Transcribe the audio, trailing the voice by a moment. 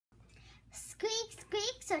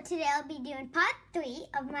So today I'll be doing part 3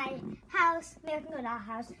 of my house, American Girl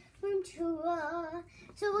dollhouse room tour.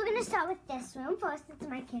 So we're gonna start with this room first. It's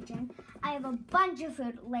my kitchen. I have a bunch of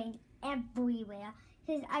food laying everywhere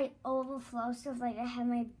because I overflow. So like I have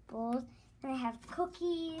my bowls and I have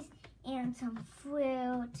cookies and some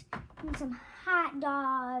fruit and some hot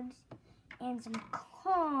dogs and some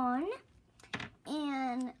corn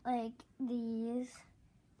and like these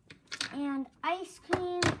and ice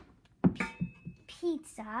cream,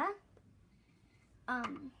 pizza,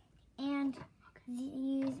 and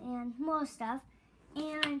these and more stuff,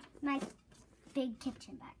 and my big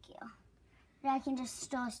kitchen back here where I can just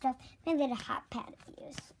store stuff and get a hot pad to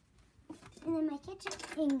use. And then my kitchen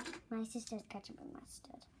and my sister's ketchup and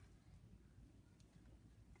mustard.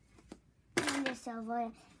 And this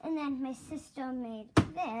over, and then my sister made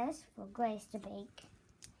this for Grace to bake.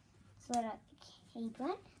 So I got the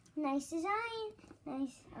apron, nice design,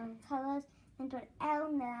 nice colors, and put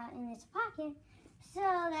L now in its pocket. So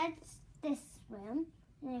that's this room.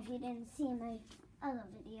 And if you didn't see my other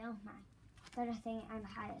video, my other thing, I'm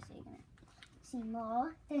higher, so you're gonna see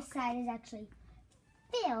more. This side is actually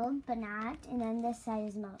filled, but not, and then this side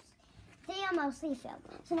is they are mostly filled.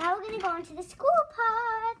 So now we're gonna go into the school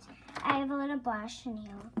part. I have a little brush in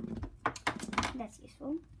here. That's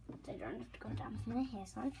useful, so I don't have to go down with my hair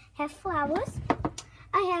salon. I have flowers.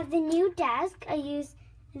 I have the new desk. I use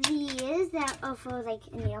these that are for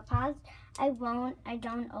like nail pods. I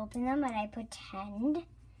don't open them, but I pretend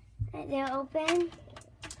they're open.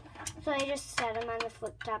 So I just set them on the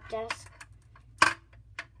flip top desk.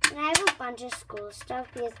 And I have a bunch of school stuff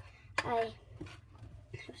because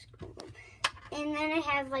and then I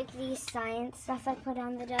have like these science stuff I put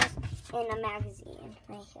on the desk and a magazine,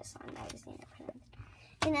 my hair salon magazine I put on.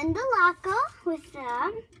 And then the locker with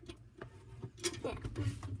them. Yeah,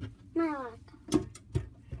 my locker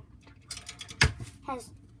has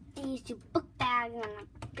these two book bags and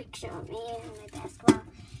a picture of me and my basketball.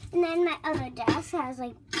 And then my other desk has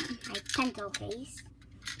like my pencil case.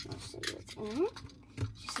 I'll show you what's in it.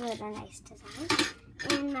 Just a little nice design.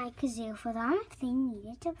 And my kazoo for them if they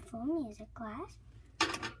need it for music class.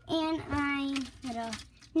 And my little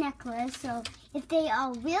necklace. So if they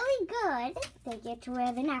are really good, they get to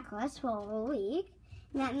wear the necklace for a week.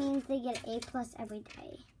 And that means they get an A+ every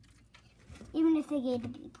day, even if they get a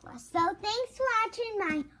B+. So thanks for watching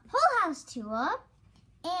my whole house tour.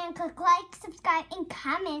 And click like, subscribe, and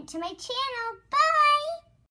comment to my channel.